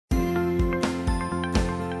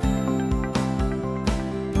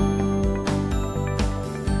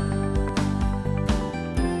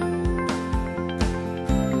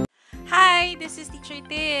this is Teacher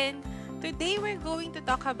Tin. Today we're going to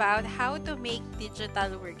talk about how to make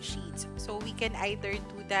digital worksheets. So we can either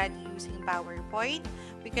do that using PowerPoint,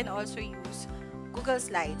 we can also use Google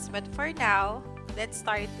Slides. But for now, let's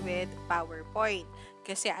start with PowerPoint.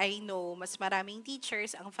 Kasi I know mas maraming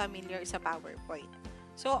teachers ang familiar sa PowerPoint.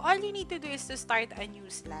 So all you need to do is to start a new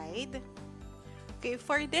slide. Okay,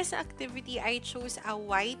 for this activity, I chose a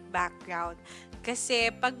white background. Kasi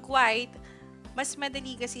pag white, mas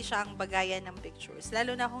madali kasi siyang bagayan ng pictures.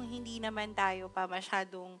 Lalo na kung hindi naman tayo pa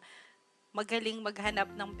masyadong magaling maghanap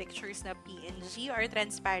ng pictures na PNG or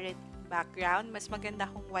transparent background. Mas maganda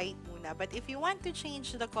kung white muna. But if you want to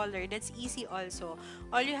change the color, that's easy also.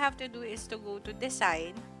 All you have to do is to go to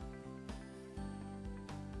Design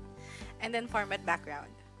and then Format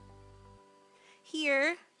Background.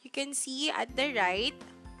 Here, you can see at the right,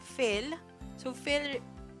 Fill. So, Fill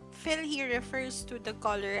here refers to the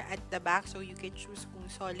color at the back. So, you can choose kung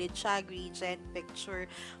solid siya, gradient, picture,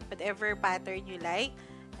 whatever pattern you like.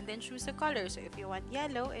 And then, choose a color. So, if you want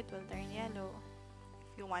yellow, it will turn yellow.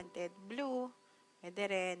 If you wanted blue, pwede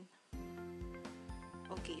rin.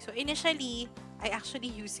 Okay, so initially, I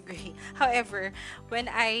actually used gray. However,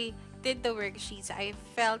 when I did the worksheets, I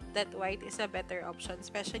felt that white is a better option,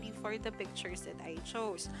 especially for the pictures that I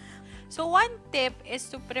chose. So one tip is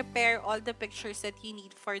to prepare all the pictures that you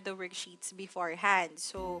need for the worksheets beforehand.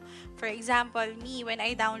 So for example, me, when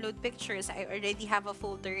I download pictures, I already have a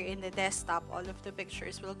folder in the desktop. All of the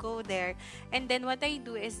pictures will go there. And then what I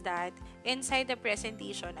do is that inside the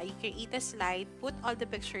presentation, I create a slide, put all the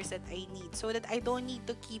pictures that I need so that I don't need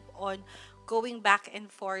to keep on going back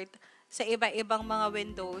and forth sa iba-ibang mga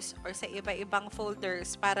windows or sa iba-ibang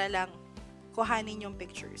folders para lang kuhanin yung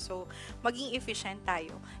picture. So, maging efficient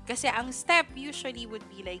tayo. Kasi ang step usually would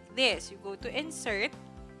be like this. You go to Insert,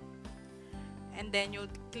 and then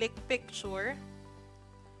you click Picture.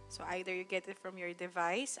 So, either you get it from your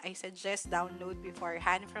device. I suggest download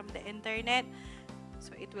beforehand from the internet.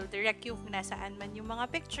 So, it will direct you kung nasaan man yung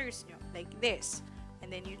mga pictures nyo. Like this.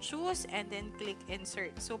 And then you choose, and then click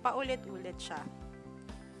Insert. So, paulit-ulit siya.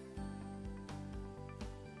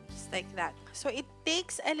 Like that. So it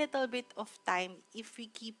takes a little bit of time if we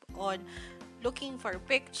keep on looking for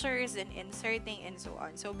pictures and inserting and so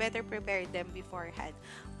on. So better prepare them beforehand.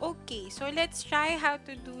 Okay, so let's try how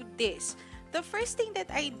to do this. The first thing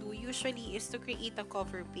that I do usually is to create a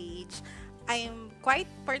cover page. I'm quite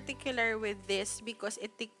particular with this because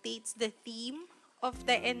it dictates the theme of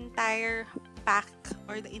the entire pack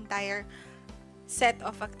or the entire set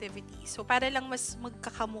of activities. So, para lang mas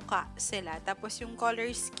magkakamuka sila. Tapos, yung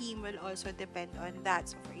color scheme will also depend on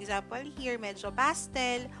that. So, for example, here, medyo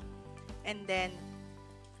pastel. And then,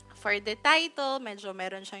 for the title, medyo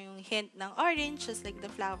meron siya yung hint ng orange, just like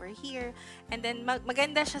the flower here. And then,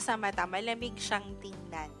 maganda siya sa mata. Malamig siyang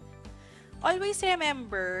tingnan. Always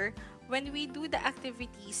remember, when we do the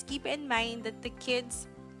activities, keep in mind that the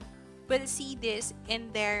kids will see this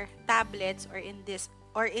in their tablets or in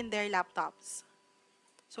their laptops.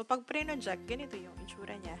 So, pag pre-project, ganito yung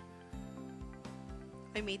itsura niya.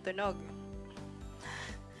 Ay, may tunog.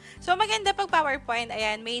 So, maganda pag PowerPoint,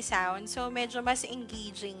 ayan, may sound. So, medyo mas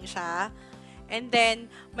engaging siya. And then,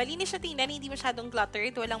 malinis siya tingnan, hindi masyadong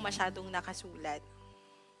cluttered, walang masyadong nakasulat.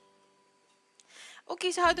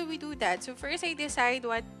 Okay, so how do we do that? So, first, I decide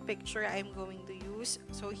what picture I'm going to use.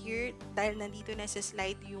 So, here, dahil nandito na sa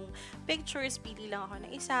slide yung pictures, pili lang ako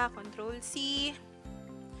ng isa, Control-C.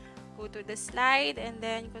 Go to the slide and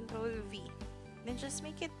then Control V. Then just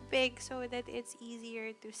make it big so that it's easier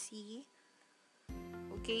to see.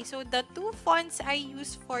 Okay, so the two fonts I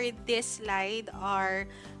use for this slide are,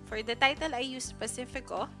 for the title I use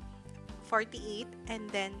Pacifico 48, and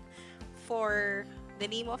then for the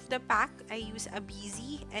name of the pack, I use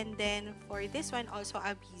Abizi, and then for this one also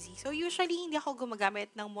Abizi. So usually hindi ako gumagamit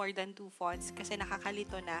ng more than 2 fonts kasi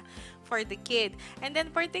nakakalito na for the kid. And then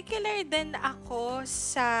particular din ako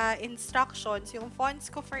sa instructions, yung fonts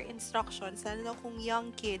ko for instructions, lalo na kung young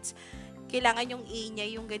kids, kailangan yung A niya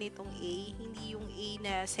yung ganitong A, hindi yung A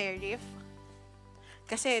na serif.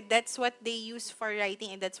 Kasi that's what they use for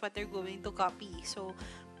writing and that's what they're going to copy. So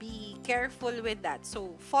be careful with that.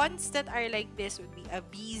 So, fonts that are like this would be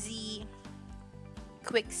Abizi,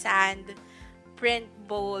 Quicksand, Print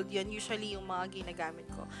Bold. Yun usually yung mga ginagamit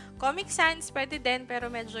ko. Comic Sans pwede din pero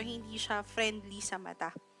medyo hindi siya friendly sa mata.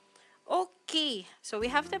 Okay, so we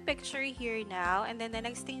have the picture here now. And then the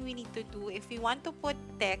next thing we need to do if we want to put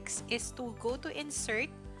text is to go to Insert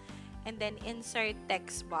and then Insert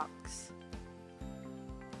Text Box.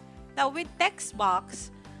 Now, with text box,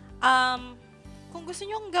 kung gusto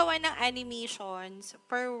nyong gawa ng animations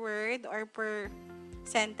per word or per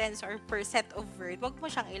sentence or per set of word, wag mo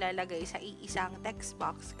siyang ilalagay sa iisang text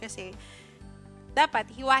box kasi dapat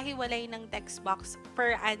hiwa-hiwalay ng text box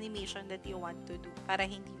per animation that you want to do para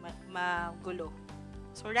hindi magulo.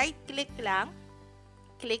 So, right-click lang,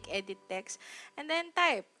 click Edit Text, and then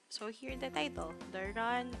type. So, here the title, The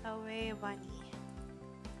Runaway Bunny.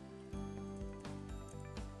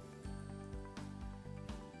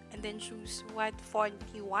 And then choose what font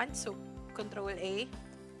you want. So, Control A.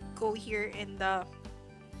 Go here in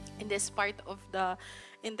this part of the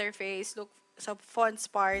interface, look sa fonts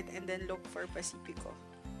part, and then look for Pacifico.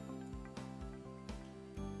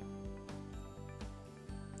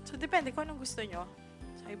 So, depende kung anong gusto nyo.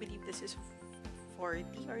 So, I believe this is 40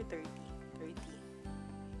 or 30? 30.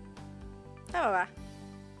 Tama ba?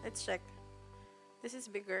 Let's check. This is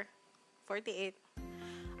bigger. 48.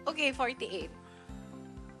 Okay, 48.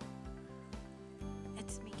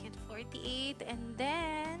 Let's make it 48 and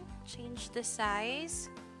then change the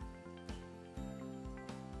size.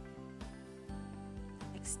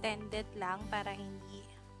 Extend it lang para hindi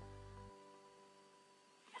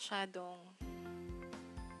masyadong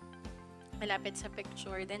malapit sa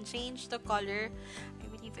picture. Then change the color. I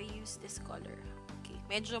believe I use this color. Okay,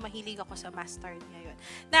 medyo mahilig ako sa mustard ngayon.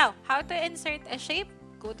 Now, how to insert a shape?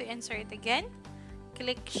 Go to insert again.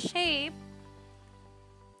 Click shape.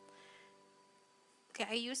 Okay,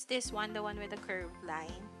 I use this one, the one with the curved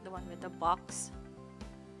line, the one with the box.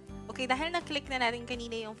 Okay, dahil na-click na natin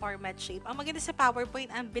kanina yung format shape, ang maganda sa PowerPoint,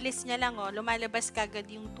 ang bilis niya lang, oh, lumalabas kagad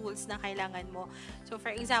yung tools na kailangan mo. So,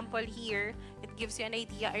 for example, here, it gives you an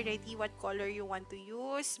idea already what color you want to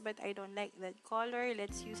use, but I don't like that color.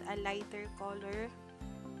 Let's use a lighter color.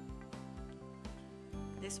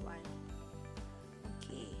 This one.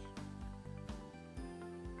 Okay.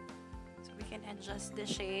 So, we can adjust the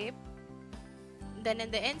shape. Then,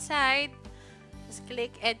 in the inside, just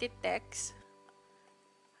click Edit Text.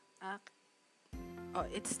 Oh,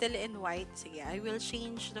 it's still in white. Sige, I will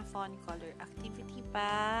change the font color. Activity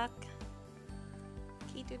Pack.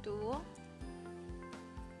 K22.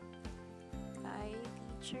 Kay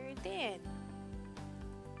Teacher din.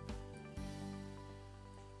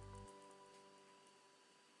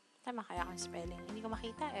 Tama kaya akong spelling? Hindi ko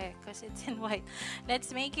makita eh, because it's in white.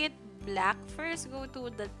 Let's make it black. First, go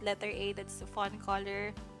to the letter A. That's the font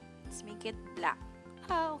color. Let's make it black.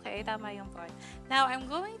 Ah, okay. Tama yung font. Now, I'm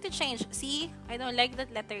going to change. See, I don't like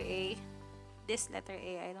that letter A. This letter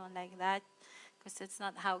A, I don't like that. Because that's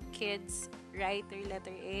not how kids write their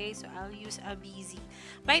letter A. So, I'll use a BZ.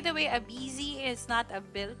 By the way, a BZ is not a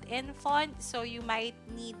built-in font. So, you might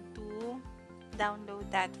need to download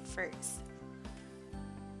that first.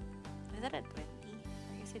 Is that a 20?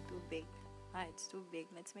 Or is it too big? Ah, it's too big.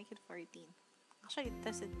 Let's make it 14. Actually, it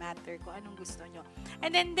doesn't matter kung anong gusto nyo.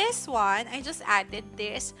 And then this one, I just added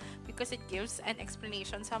this because it gives an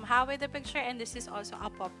explanation somehow with the picture. And this is also a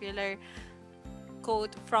popular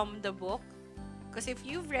quote from the book. Because if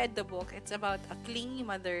you've read the book, it's about a clingy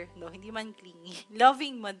mother. No, hindi man clingy.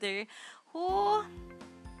 Loving mother who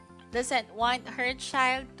doesn't want her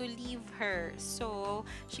child to leave her. So,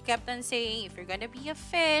 she kept on saying, if you're gonna be a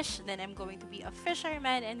fish, then I'm going to be a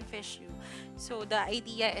fisherman and fish you. So, the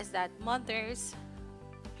idea is that mothers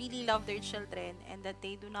really love their children and that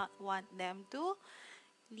they do not want them to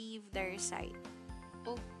leave their side.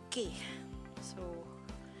 Okay. So,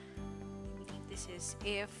 I believe this is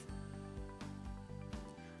if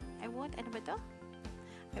I want, ano ba to?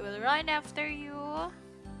 I will run after you.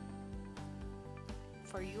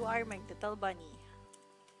 For you are my little bunny.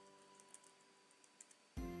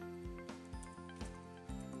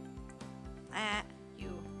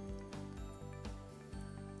 You.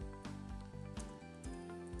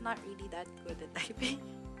 Not really that good at typing.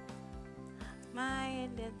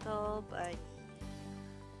 My little bunny.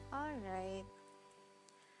 Alright.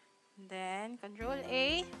 Then, Control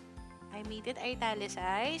A. I made it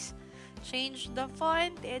italicized. Change the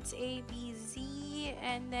font. It's ABC.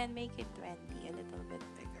 And then make it 20. A little bit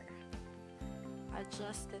bigger.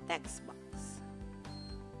 Adjust the text box.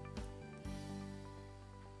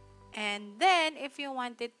 And then, if you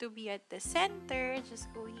want it to be at the center, just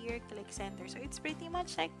go here, click center. So, it's pretty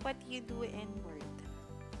much like what you do in Word.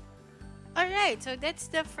 Alright, so that's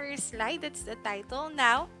the first slide. That's the title.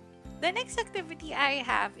 Now, the next activity I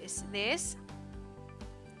have is this.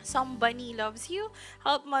 Some bunny loves you.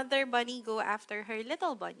 Help mother bunny go after her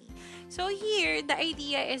little bunny. So here, the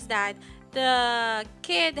idea is that the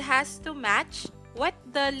kid has to match what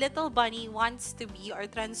the little bunny wants to be or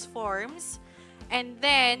transforms, and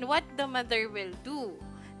then what the mother will do.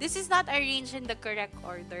 This is not arranged in the correct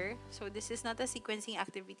order. So this is not a sequencing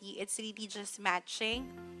activity. It's really just matching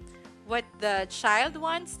what the child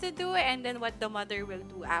wants to do and then what the mother will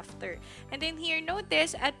do after. And then here,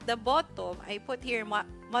 notice at the bottom, I put here,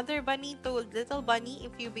 Mother Bunny told little bunny,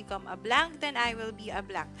 if you become a blank, then I will be a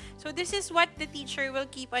blank. So this is what the teacher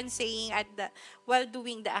will keep on saying while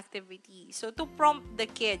doing the activity. So to prompt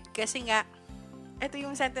the kid, kasi nga, ito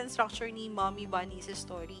yung sentence structure ni Mommy Bunny's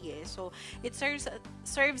story eh. So, it serves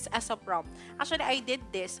as a prompt. Actually, I did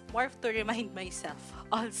this more to remind myself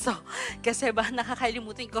also. Kasi ba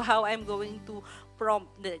nakakalimutan ko how I'm going to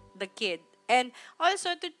prompt the kid. And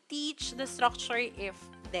also to teach the structure if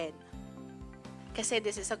then. Kasi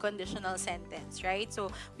this is a conditional sentence, right?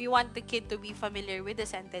 So, we want the kid to be familiar with the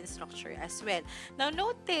sentence structure as well. Now,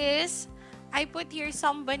 notice, I put here,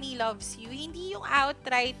 somebody loves you. Hindi yung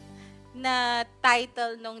outright na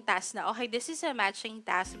title nung task na, okay, this is a matching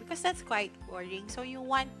task because that's quite boring. So, you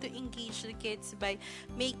want to engage the kids by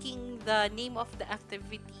making the name of the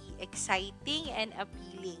activity exciting and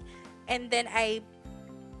appealing. And then, I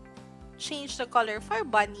change the color for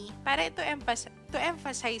bunny para to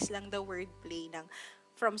emphasize lang the wordplay ng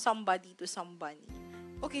from somebody to somebody.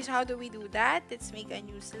 Okay, so how do we do that? Let's make a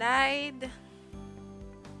new slide.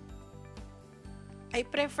 I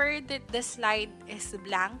prefer that the slide is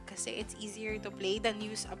blank kasi it's easier to play than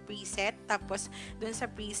use a preset. Tapos, dun sa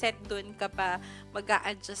preset, dun ka pa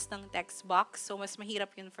mag-a-adjust ng text box. So, mas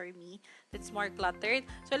mahirap yun for me. It's more cluttered.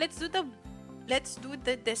 So, let's do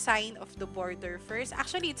the design of the border first.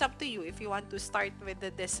 Actually, it's up to you if you want to start with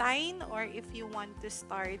the design or if you want to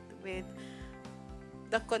start with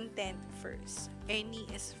the content first. Any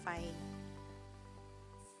is fine.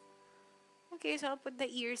 Okay, so I'll put the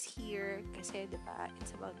ears here kasi, diba,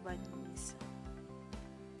 it's about bunnies.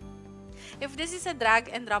 If this is a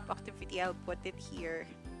drag and drop activity, I'll put it here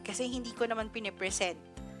kasi hindi ko naman pinipresent.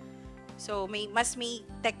 So, mas may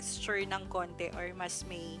texture ng konti or mas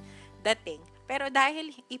may dating. Pero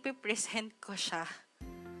dahil ipipresent ko siya,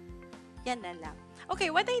 yan na lang.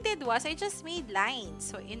 Okay, what I did was, I just made lines.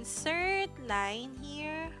 So, insert line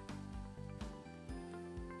here.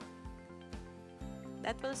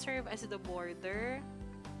 That will serve as the border.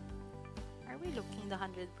 Are we looking the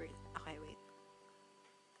 100%? Okay, wait.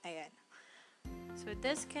 Ayan. So,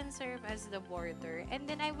 this can serve as the border. And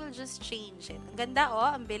then, I will just change it. Ang ganda,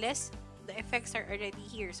 oh. Ang bilis. The effects are already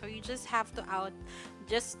here. So, you just have to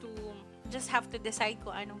have to decide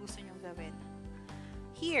kung anong gusto nyong gawin.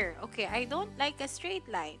 Here, okay, I don't like a straight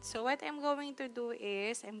line. So, what I'm going to do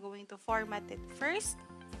is, I'm going to format it first.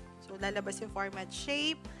 So, lalabas yung format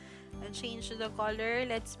shape. And change the color.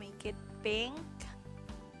 Let's make it pink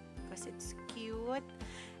because it's cute.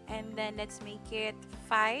 And then let's make it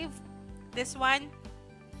 5. This one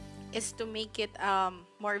is to make it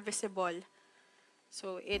more visible.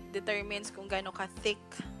 So it determines kung gaano ka thick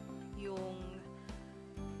yung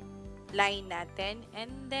line natin.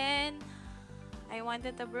 And then I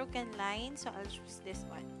wanted a broken line, so I'll choose this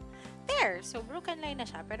one. There! So broken line na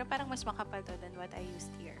siya, pero parang mas makapal to than what I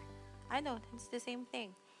used here. I know, it's the same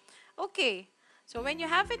thing. Okay, so when you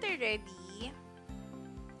have it already,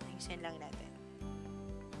 ayusin lang natin.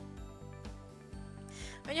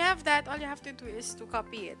 When you have that, all you have to do is to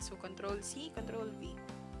copy it. So, Control-C, Control-V.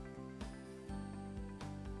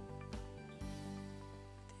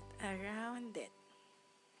 Around it.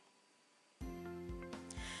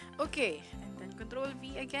 Okay, and then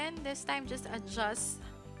Control-V again. This time, just adjust,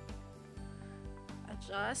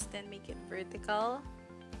 then make it vertical.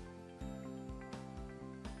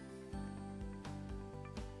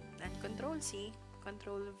 Control-C,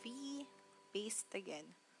 Control-V, paste again.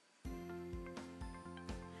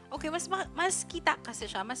 Okay, mas kita kasi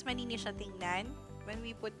siya, mas malinis siya tingnan when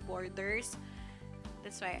we put borders.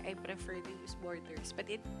 That's why I prefer to use borders. But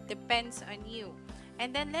it depends on you.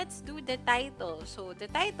 And then, let's do the title. So, the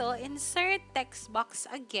title, insert text box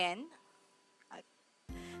again.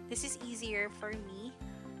 This is easier for me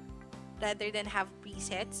rather than have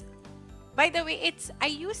presets. By the way, I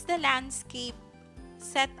use the landscape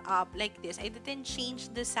set up like this. I didn't change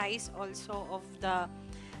the size also of the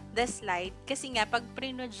slide kasi nga pag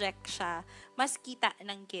pre-project siya, mas kita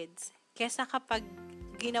ng kids kesa kapag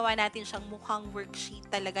ginawa natin siyang mukhang worksheet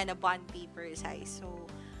talaga na bond paper size. So,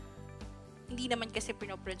 hindi naman kasi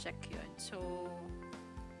pino-project yun. So,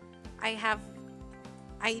 I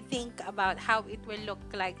think about how it will look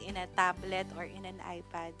like in a tablet or in an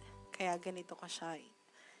iPad. Kaya ganito ko siya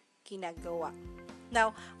ginagawa.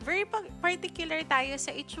 Now, very particular tayo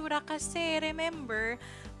sa itsura kasi, remember,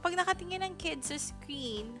 pag nakatingin ng kids sa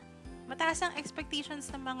screen, mataas ang expectations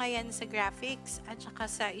ng mga yan sa graphics at saka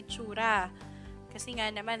sa itsura. Kasi nga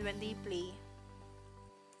naman, when they play,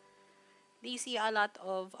 they see a lot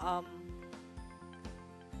of,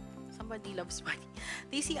 saan ba Everybody loves money.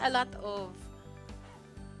 They see a lot of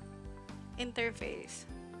interface.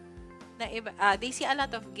 They see a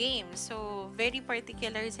lot of games. So, very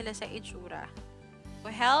particular sila sa itsura.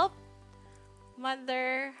 So, help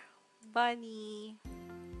Mother Bunny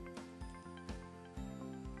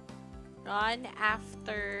run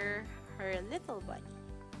after her little bunny.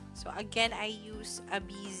 So, again, I use a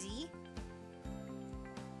busy.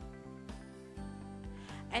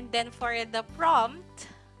 And then for the prompt,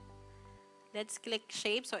 let's click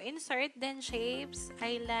shape. So, insert, then shapes.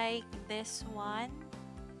 I like this one.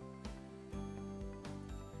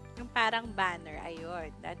 Yung parang banner.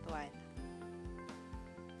 Ayun, that one.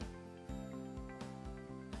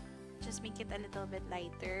 Just make it a little bit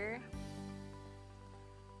lighter.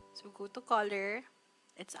 So, go to color.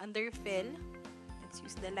 It's under fill. Let's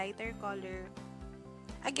use the lighter color.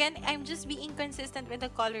 Again, I'm just being consistent with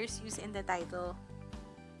the colors used in the title.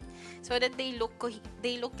 So that they look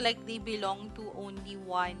like they belong to only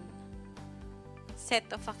one set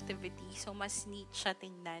of activity. So, mas neat siya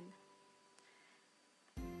tingnan.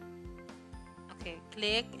 Okay,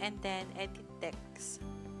 click and then edit text.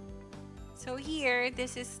 So here,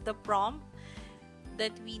 this is the prompt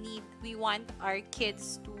that we want our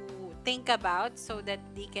kids to think about so that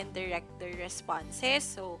they can direct their responses.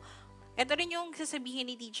 So, ito rin yung sasabihin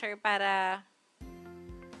ni teacher para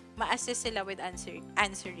ma-assist sila with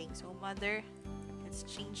answering. So, mother, let's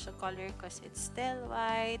change the color because it's still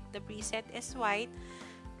white. The preset is white.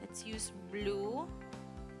 Let's use blue.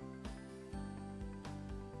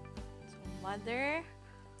 So, mother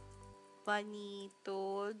bunny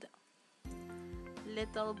told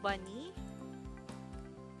little bunny,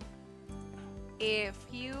 if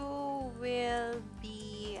you will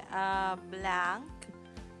be a blank,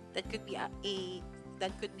 that could be a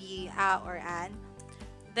or an,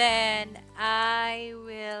 then I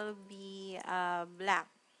will be a blank.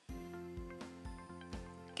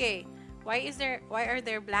 Okay, why are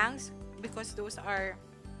there blanks? Because those are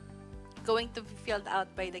going to be filled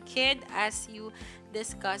out by the kid as you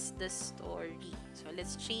discuss the story. So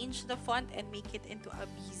let's change the font and make it into a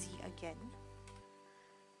busy again.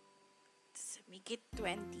 Let's make it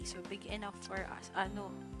 20, so big enough for us. No,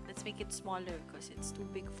 let's make it smaller because it's too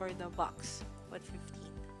big for the box. But 15.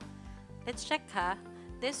 Let's check ha.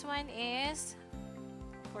 This one is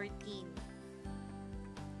 14.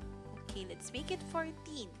 Okay, let's make it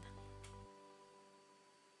 14.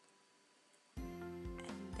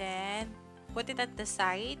 And then put it at the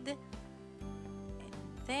side. And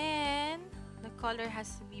then the color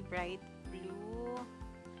has to be bright blue.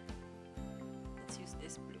 Let's use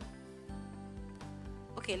this blue.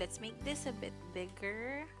 Okay, let's make this a bit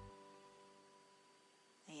bigger.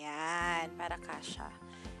 Ayan, para kasha.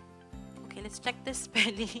 Okay, let's check the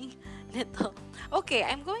spelling. Little. Okay,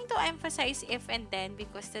 I'm going to emphasize if and then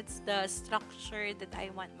because that's the structure that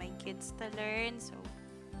I want my kids to learn. So,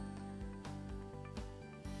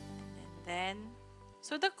 and then,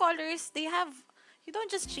 so the colors, you don't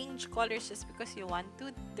just change colors just because you want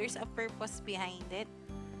to. There's a purpose behind it.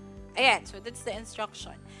 Ayan, so that's the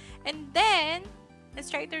instruction. And then, let's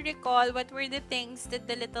try to recall what were the things that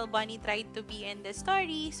the little bunny tried to be in the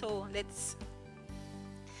story. So, let's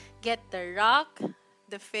get the rock,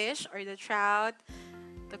 the fish or the trout,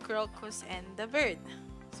 the crocus, and the bird.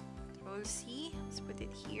 So, Control C. Let's put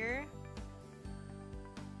it here.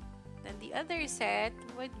 Then the other set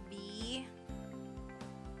would be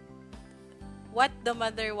what the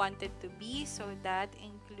mother wanted to be. So, that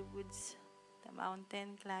includes the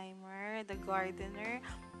mountain climber, the gardener,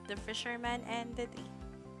 the fisherman, and the tree.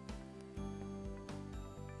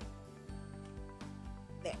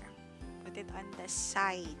 There. Put it on the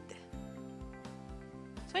side.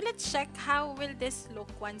 So let's check how will this look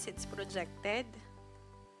once it's projected.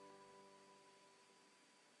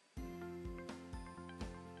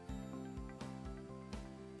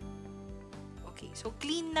 Okay, so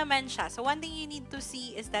clean naman siya. So one thing you need to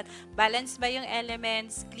see is that balanced ba yung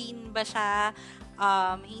elements, clean ba siya,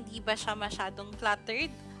 hindi ba siya masyadong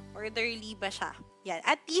cluttered, orderly ba siya. Yan.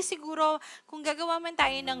 At least siguro, kung gagawa man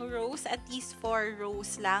tayo ng rows, at least 4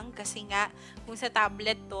 rows lang. Kasi nga, kung sa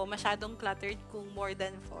tablet to, masyadong cluttered kung more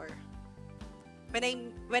than 4.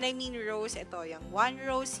 When I mean rows, ito, yung 1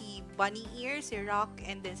 row, si bunny ear, si rock,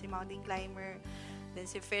 and then si mountain climber, then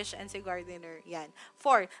si fish, and si gardener. Yan.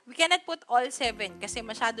 4. We cannot put all 7 kasi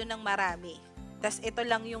masyado nang marami. Tas ito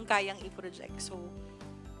lang yung kayang i-project. So,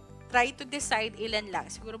 try to decide ilan lang.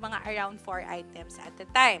 Siguro mga around 4 items at a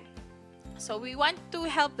time. So, we want to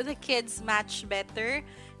help the kids match better.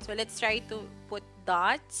 So, let's try to put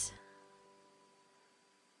dots.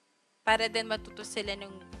 Para din matuto sila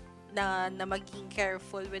nung na maging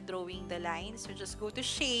careful with drawing the lines. So just go to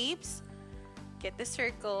shapes, get the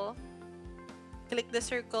circle, click the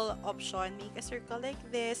circle option, make a circle like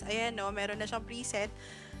this. Ayan, no, meron na siyang preset.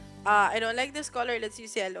 I don't like this color, let's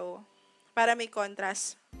use yellow para may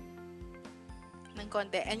contrast ng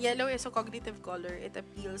konti. And yellow is a cognitive color. It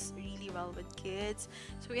appeals really well with kids.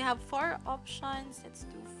 So we have 4 options. Let's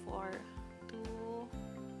do 4, 2,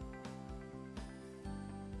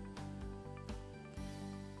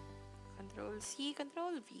 Control C,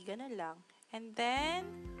 Control V, ganun lang. And then,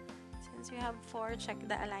 since we have 4, check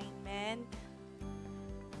the alignment.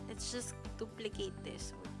 Let's just duplicate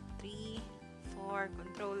this. So 3, 4,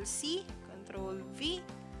 Control C, Control V,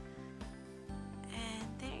 and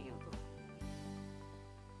there you go.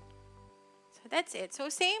 So that's it. So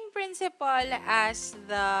same principle as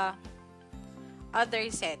the other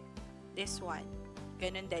set. This one,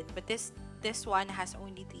 ganun din. But this one has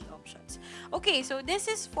only 3 options. Okay, so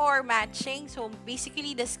this is for matching. So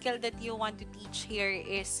basically, the skill that you want to teach here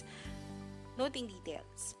is noting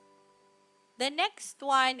details. The next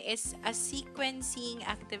one is a sequencing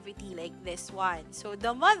activity like this one. So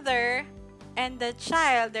the mother and the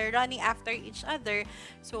child, they're running after each other.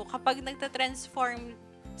 So kapag nagtatransform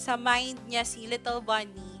sa mind niya si Little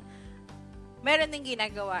Bunny, meron din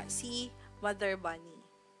ginagawa si Mother Bunny.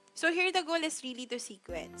 So here the goal is really to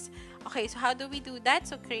sequence. Okay, so how do we do that?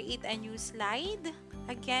 So create a new slide.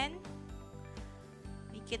 Again,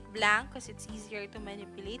 make it blank because it's easier to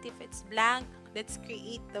manipulate if it's blank. Let's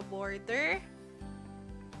create the border.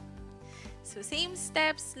 So same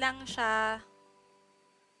steps lang siya.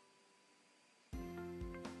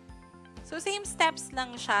 So same steps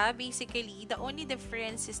lang siya. Basically, the only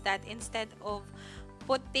difference is that instead of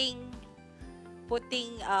putting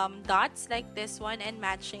dots like this one and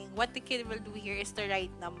matching, what the kid will do here is to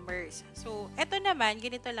write numbers. So eto naman,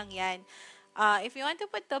 ganito lang yan. If you want to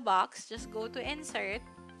put the box, just go to Insert,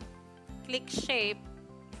 click Shape,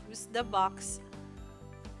 choose the box.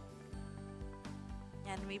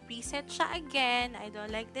 Yan, may preset siya again. I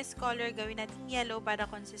don't like this color. Gawin natin yellow para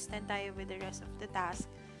consistent tayo with the rest of the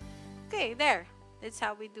task. Okay, there. That's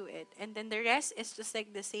how we do it. And then the rest is just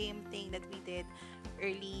like the same thing that we did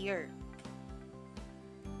earlier.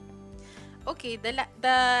 Okay, the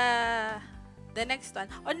next one.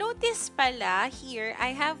 Oh, notice pala here,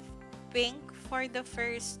 I have pink for the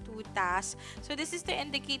first 2 tasks. So this is to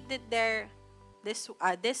indicate that they're this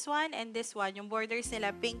one and this one, yung borders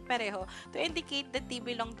nila pink pareho, to indicate that they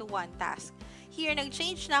belong to one task. Here,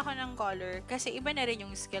 nag-change na ako ng color kasi iba na rin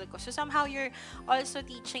yung skill ko. So somehow you're also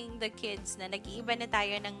teaching the kids na nag-iiba na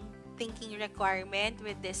tayo ng thinking requirement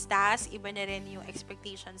with this task. Iba na rin yung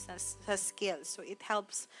expectations sa skills. So it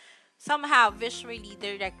helps somehow visually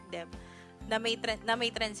direct them na may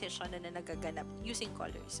transition na nagaganap using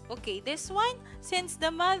colors. Okay, this one, since the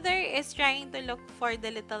mother is trying to look for the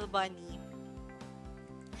little bunny,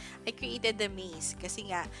 I created the maze kasi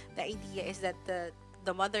nga the idea is that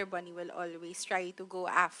the mother bunny will always try to go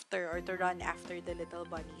after or to run after the little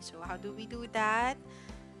bunny. So how do we do that?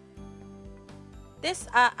 This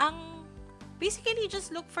basically just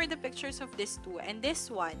look for the pictures of this two and this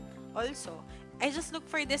one also. I just look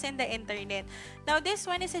for this in the internet. Now, this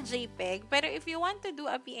one is a JPEG. Pero if you want to do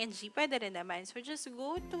a PNG, pwede rin naman. So, just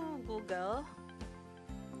go to Google.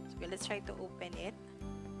 So, let's try to open it.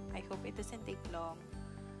 I hope it doesn't take long.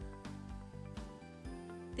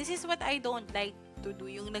 This is what I don't like to do.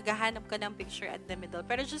 Yung naghahanap ka ng picture at the middle.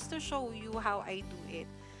 Pero just to show you how I do it.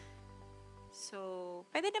 So,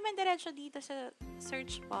 pwede naman diretso dito sa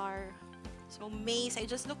search bar. So, maze. I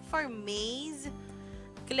just look for maze.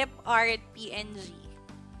 Clip art PNG.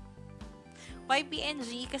 Why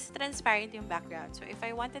PNG? Kasi transparent yung background. So, if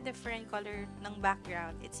I want a different color ng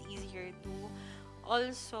background, it's easier to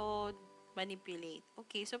also manipulate.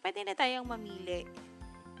 Okay, so pwede na tayong mamili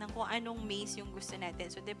ng kung anong maze yung gusto natin.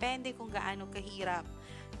 So, depende kung gaano kahirap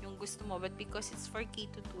yung gusto mo. But because it's for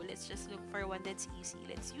K-2, let's just look for one that's easy.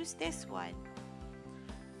 Let's use this one.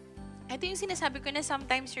 Ito yung sinasabi ko na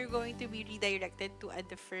sometimes you're going to be redirected to a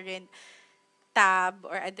different tab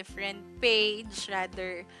or a different page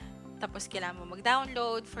rather, tapos kailangan mo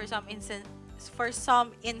mag-download. For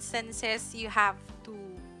some instances you have to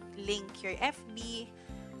link your FB.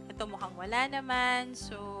 Ito mukhang wala naman,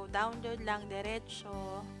 so download lang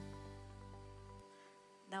diretso,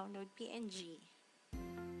 download PNG,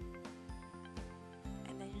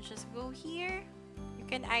 and then you just go here. You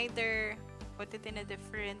can either put it in a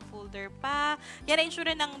different folder pa. Yan ang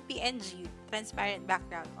itsura ng PNG, transparent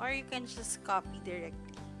background. Or you can just copy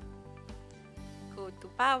directly. Go to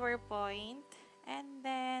PowerPoint and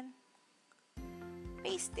then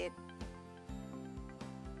paste it.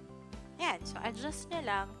 Yan. So, adjust nyo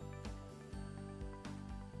lang.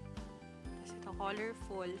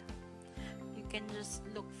 colorful. You can just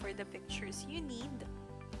look for the pictures you need.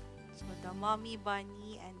 So the mommy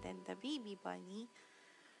bunny and then the baby bunny.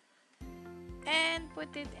 And put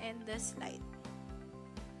it in the slide.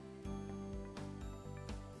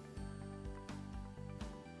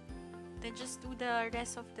 Then just do the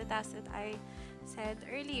rest of the tasks that I said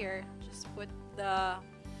earlier. Just put the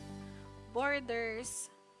borders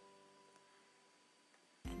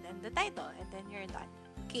and then the title, and then you're done.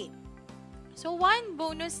 Okay. So one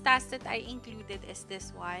bonus task that I included is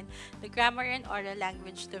this one, the grammar and oral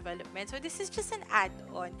language development. So this is just an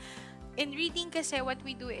add-on. In reading kasi, what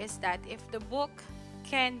we do is that if the book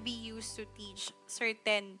can be used to teach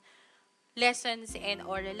certain lessons in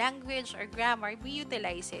oral language or grammar, we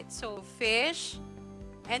utilize it. So fish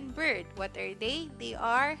and bird, what are they? They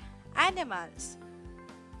are animals.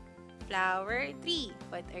 Flower, tree,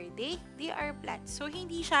 what are they? They are plants. So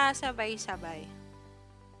hindi siya sabay-sabay.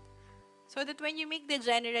 So that when you make the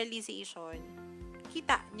generalization,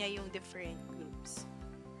 kita niya yung different groups.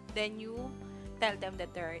 Then you tell them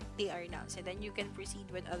that they are nouns. And then you can proceed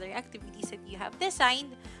with other activities that you have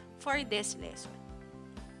designed for this lesson.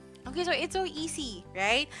 Okay, so it's so easy,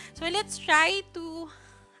 right? So let's try to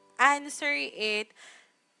answer it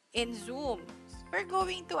in Zoom. We're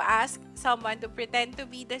going to ask someone to pretend to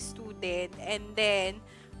be the student, and then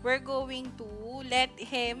we're going to let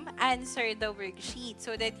him answer the worksheet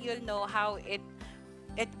so that you'll know how it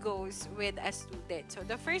goes with a student. So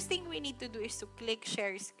the first thing we need to do is to click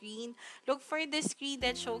share screen. Look for the screen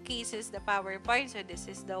that showcases the PowerPoint. So this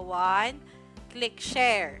is the one. Click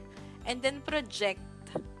share. And then project.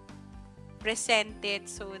 Present it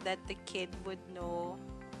so that the kid would know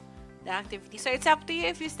the activity. So it's up to you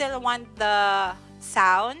if you still want the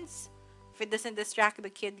sounds. If it doesn't distract the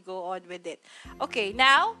kid, go on with it. Okay,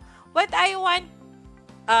 now, what I want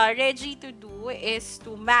Reggie to do is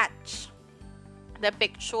to match the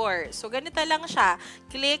picture. So, ganito lang siya.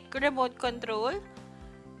 Click remote control.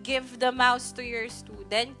 Give the mouse to your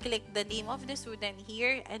student. Click the name of the student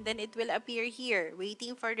here. And then it will appear here.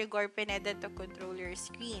 Waiting for Rigor Pineda to control your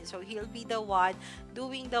screen. So, he'll be the one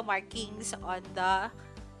doing the markings on the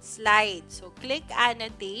slide. So, click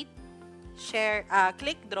annotate. Share,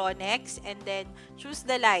 click draw next. And then choose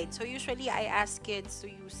the line. So, usually, I ask kids to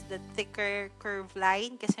use the thicker curve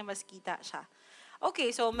line kasi mas kita siya. Okay,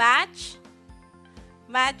 so match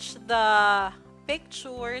the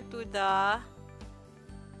picture to the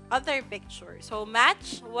other picture. So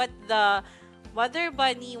match what the mother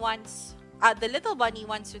bunny wants, the little bunny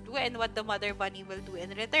wants to do, and what the mother bunny will do in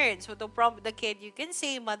return. So to prompt the kid, you can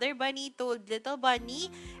say, Mother bunny told little bunny,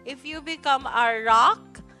 if you become a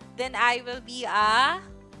rock, then I will be a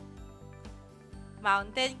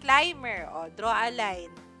mountain climber. O, draw a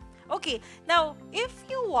line. Okay, now, if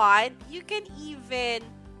you want, you can even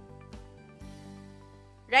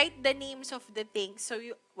write the names of the things. So,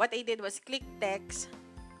 what I did was click text.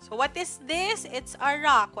 So, what is this? It's a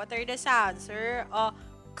rock. What are the sounds? K.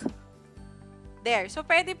 There. So,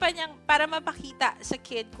 pwede pa niyang, para mapakita sa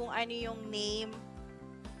kid kung ano yung name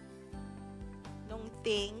ng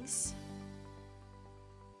things.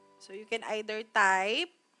 So, you can either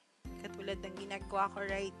type, katulad ng ginagawa ko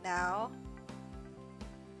right now,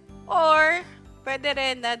 or, pwede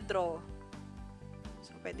rin na draw.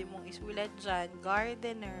 So, pwede mong isulat dyan,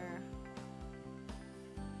 gardener.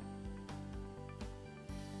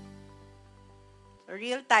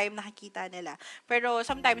 Real time, nakikita nila. Pero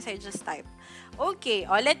sometimes I just type. Okay,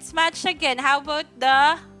 let's match again. How about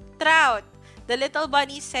the trout? The little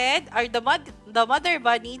bunny said, or the mother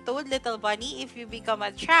bunny told little bunny, if you become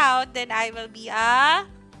a trout, then I will be a...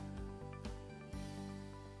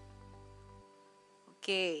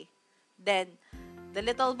 Okay. Then, the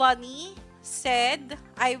little bunny said,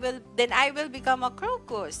 I will become a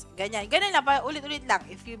crocus. Ganyan. Ganyan lang, ulit-ulit lang.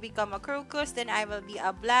 If you become a crocus, then I will be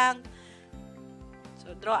a blank.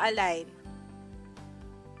 So, draw a line.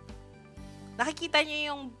 Nakikita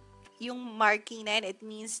nyo yung marking na yun. It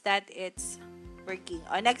means that it's working.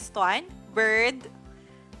 Next one, bird.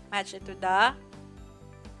 Match it to the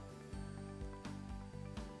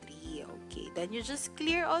tree. Okay. Then, you just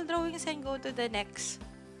clear all drawings and go to the next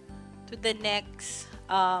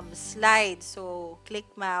slide. So, click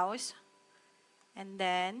mouse. And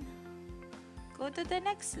then, go to the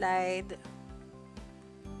next slide.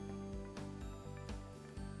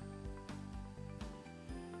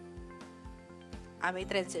 May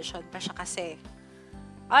transition pa siya kasi.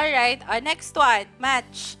 Alright, next one,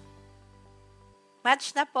 match.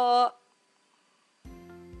 Match na po.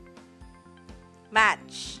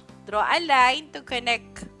 Match. Draw a line to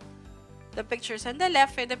connect the pictures on the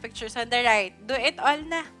left with the pictures on the right. Do it all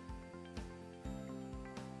na.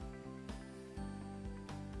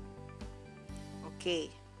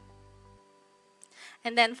 Okay.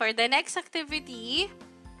 And then for the next activity,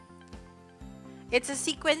 it's a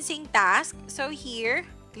sequencing task. So here,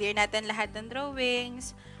 clear natin lahat ng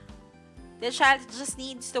drawings. The child just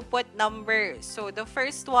needs to put numbers. So the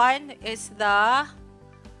first one is the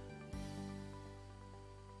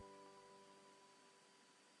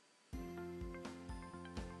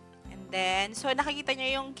then, so nakikita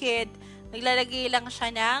niyo yung kid, naglalagay lang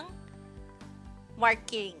siya ng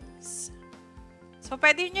markings. So,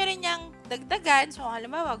 pwede nyo rin niyang dagdagan. So,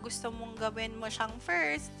 halimbawa, gusto mong gawin mo siyang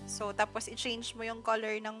first. So, tapos i-change mo yung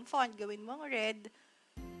color ng font. Gawin mong red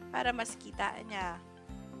para mas kita niya.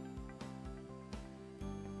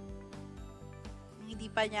 Kung hindi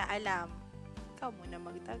pa niya alam, ikaw muna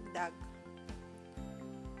magdagdag.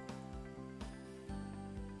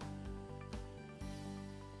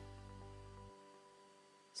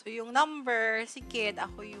 So, yung number, si kid,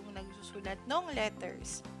 ako yung nagsusulat ng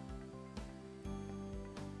letters.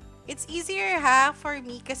 It's easier for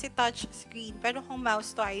me kasi touch screen. Pero kung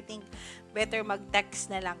mouse to, I think better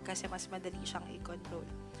mag-text na lang kasi mas madali siyang i-control.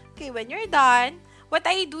 Okay, when you're done, what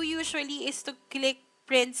I do usually is to click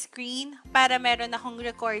print screen para meron akong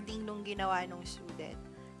recording nung ginawa ng student.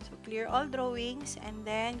 So, clear all drawings and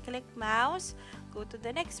then click mouse, go to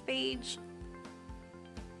the next page.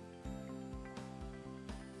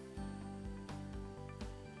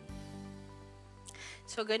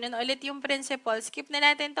 So, ganun ulit yung principle. Skip na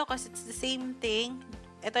natin to kasi it's the same thing.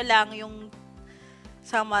 Ito lang yung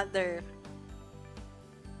sa mother.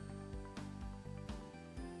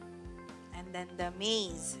 And then the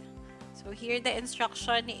maze. So, here the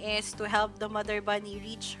instruction is to help the mother bunny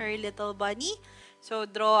reach her little bunny. So,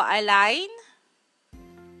 draw a line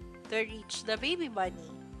to reach the baby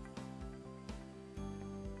bunny.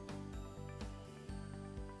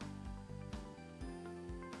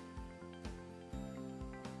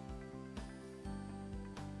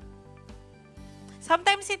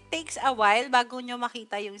 Sometimes it takes a while bago nyo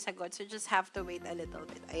makita yung sagot. So, just have to wait a little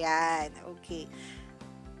bit. Ayan. Okay.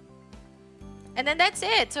 And then that's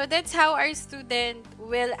it. So, that's how our student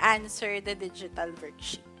will answer the digital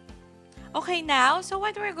worksheet. Okay, now, so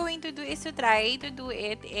what we're going to do is to try to do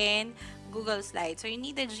it in Google Slides. So, you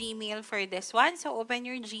need a Gmail for this one. So, open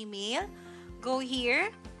your Gmail. Go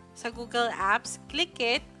here sa Google Apps. Click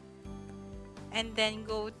it. And then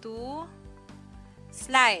go to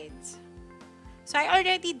Slides. So, I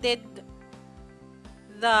already did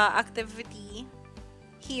the activity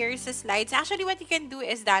here sa slides. Actually, what you can do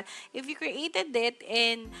is that if you created it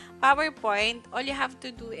in PowerPoint, all you have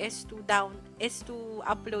to do is to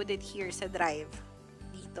upload it here sa Drive.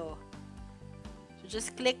 Dito. So,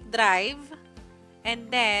 just click Drive.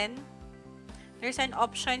 And then, there's an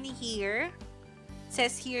option here. It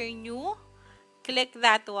says here, New. Click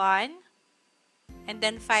that one. And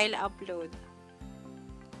then, File Upload.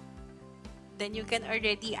 Then you can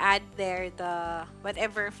already add there the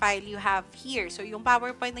whatever file you have here. So, yung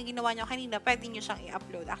PowerPoint na ginawa nyo kanina, pwede nyo siyang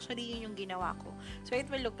i-upload. Actually, yun yung ginawa ko. So, it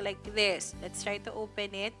will look like this. Let's try to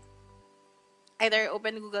open it. Either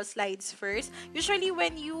open Google Slides first. Usually,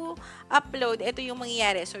 when you upload, ito yung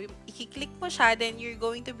mangyayari. So, i-click mo siya, then you're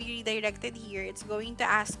going to be redirected here. It's going to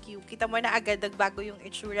ask you, kita mo na agad nagbago yung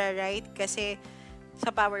itsura, right? Kasi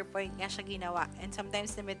sa PowerPoint nga siya ginawa. And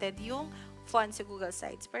sometimes limited yung font sa Google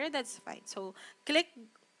Slides. Pero that's fine. So, click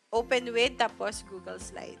Open With, tapos Google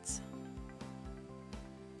Slides.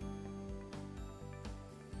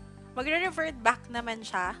 Magre-revert back naman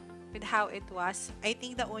siya with how it was. I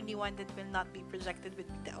think the only one that will not be projected with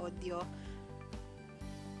the audio.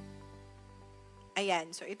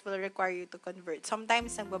 Ayan. So, it will require you to convert.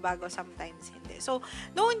 Sometimes nagbabago, sometimes hindi. So,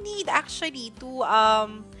 no need actually to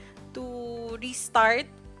restart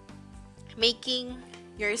making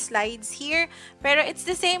your slides here. Pero it's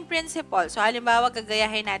the same principle. So, halimbawa,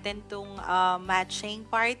 gagayahin natin itong matching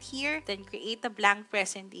part here. Then, create a blank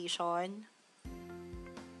presentation.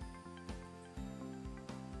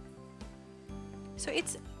 So,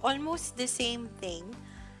 it's almost the same thing.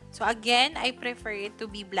 So, again, I prefer it to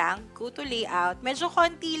be blank. Go to layout. Medyo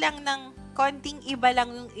konting iba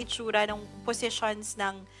lang yung itsura ng positions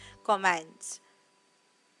ng commands.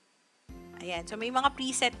 Ayan. So, may mga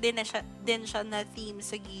preset din siya na theme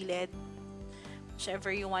sa gilid. Whichever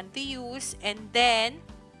you want to use. And then,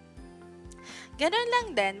 ganun lang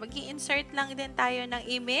din. Mag-i-insert lang din tayo ng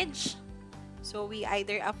image. So, we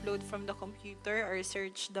either upload from the computer or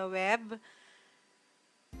search the web.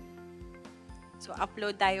 So,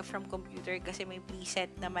 upload tayo from computer kasi may preset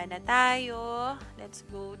naman na tayo. Let's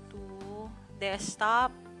go to desktop,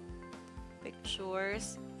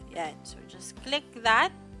 pictures. Yan. So, just click that.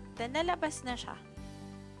 Then, nalabas na siya.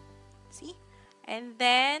 See? And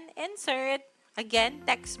then, insert. Again,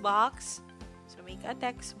 text box. So make a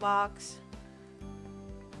text box.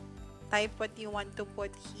 Type what you want to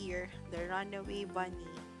put here. The runaway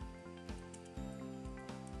bunny.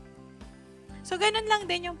 So, ganun lang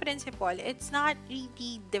din yung principle. It's not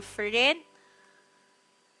really different.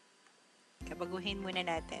 Kabaguhin muna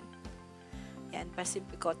natin. Yan,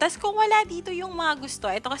 Pacifico. Tapos, kung wala dito yung mga gusto,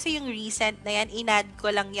 ito kasi yung recent na yan, in-add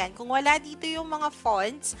ko lang yan. Kung wala dito yung mga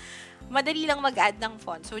fonts, madali lang mag-add ng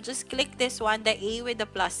font. So, just click this one, the A with the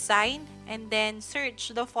plus sign, and then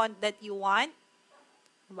search the font that you want.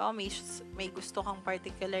 Diba? May gusto kang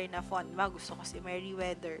particular na font. Diba? Gusto ko si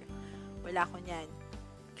Meriwether. Wala ko niyan.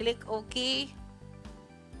 Click OK.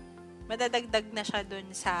 Madadagdag na siya dun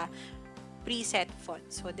sa preset font.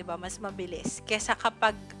 So, diba, mas mabilis. Kesa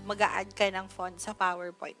kapag mag-a-add ka ng font sa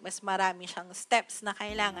PowerPoint, mas marami siyang steps na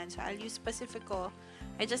kailangan. So, I'll use Pacifico.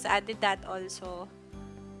 I just added that also.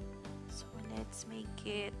 So, let's make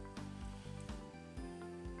it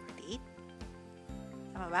 48.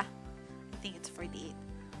 Tama ba? I think it's 48.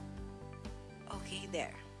 Okay,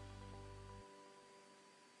 there.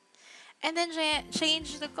 And then,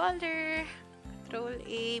 change the color. Control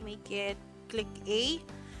A, make it, click A.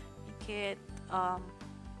 Make it, not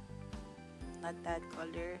that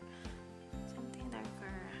color. Something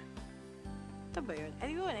darker. Ito ba yun?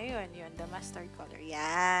 Ayun. The mustard color.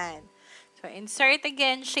 Yan. So, insert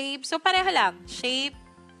again, shape. So, pareho lang. Shape.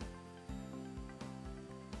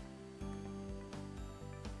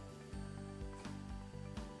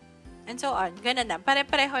 And so on. Ganun na.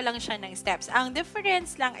 Pare-pareho lang siya ng steps. Ang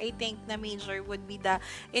difference lang, I think, na major would be the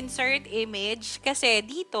insert image. Kasi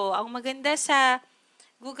dito, ang maganda sa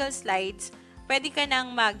Google Slides, pwede ka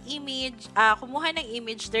nang mag-image, kumuha ng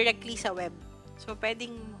image directly sa web. So,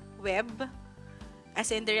 pwedeng web,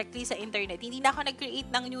 as in directly sa internet. Hindi na ako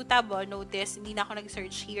nag-create ng new tab, notice, hindi na ako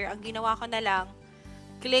nag-search here. Ang ginawa ko na lang,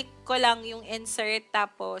 click ko lang yung insert,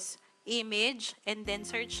 tapos image, and then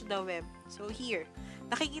search the web. So, here.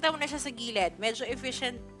 Nakikita mo na siya sa gilid. Medyo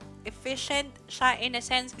efficient siya in a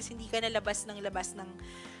sense kasi hindi ka labas ng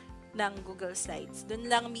Google Slides.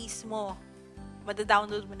 Doon lang mismo,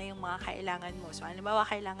 madadownload mo na yung mga kailangan mo. So, halimbawa,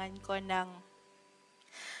 kailangan ko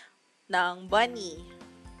ng bunny,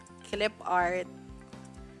 clip art,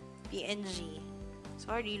 PNG.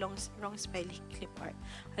 Sorry, wrong spelling, clip art.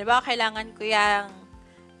 Halimbawa, kailangan ko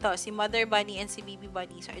si Mother Bunny and si Baby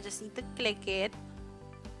Bunny. So, I just need to click it.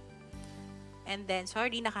 And then,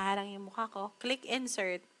 sorry, nakaharang yung mukha ko. Click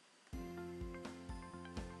insert.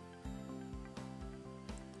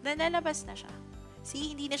 Then, lalabas na siya.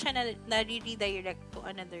 See, hindi na siya na-redirect to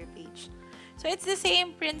another page. So, it's the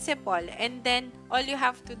same principle. And then, all you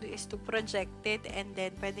have to do is to project it and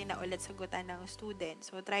then pwede na ulit sagutan ng student.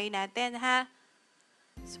 So, try natin, ha?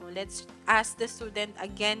 So, let's ask the student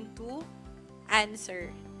again to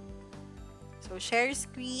answer. So, share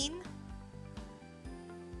screen.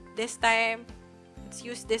 This time, let's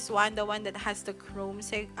use this one, the one that has the Chrome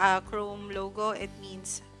logo. It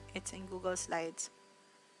means it's in Google Slides.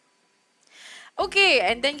 Okay,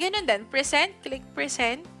 and then ganun din. Present, click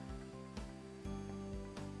present.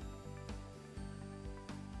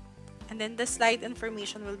 And then the slide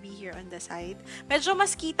information will be here on the side. Medyo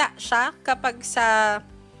mas kita siya kapag sa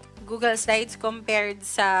Google Slides compared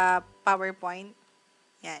sa PowerPoint.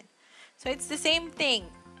 Yan. So, it's the same thing.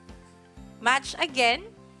 Match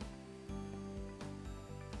again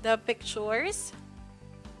the pictures.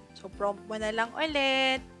 So, prompt mo na lang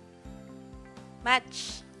ulit.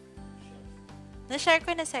 Match. Na-share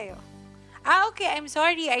ko na sa'yo. Okay. I'm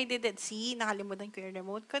sorry. I didn't see. Nakalimutan ko yung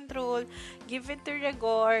remote control. Give it to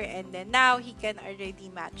Rigor. And then now, he can already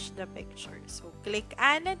match the picture. So, click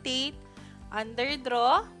annotate. Under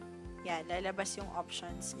draw. Yan. Lalabas yung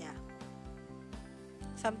options niya.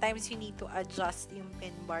 Sometimes, you need to adjust yung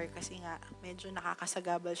pin bar kasi nga, medyo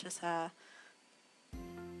nakakasagabal siya sa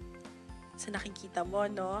nakikita mo,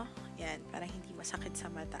 no? Yan, parang hindi masakit sa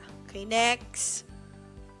mata. Okay, next.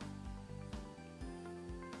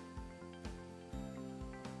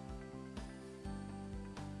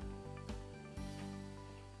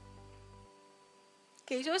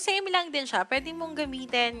 Okay, so same lang din siya. Pwede mong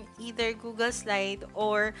gamitin either Google Slide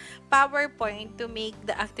or PowerPoint to make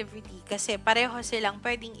the activity kasi pareho silang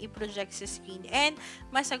pwedeng i-project sa screen and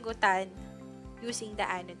masagutan using the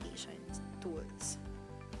annotation tools.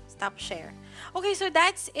 Stop share. Okay, so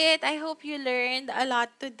that's it. I hope you learned a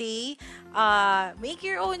lot today. Make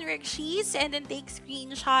your own worksheets and then take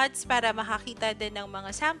screenshots para makakita din ng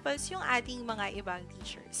mga samples yung ating mga ibang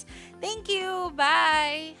teachers. Thank you!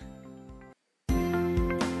 Bye!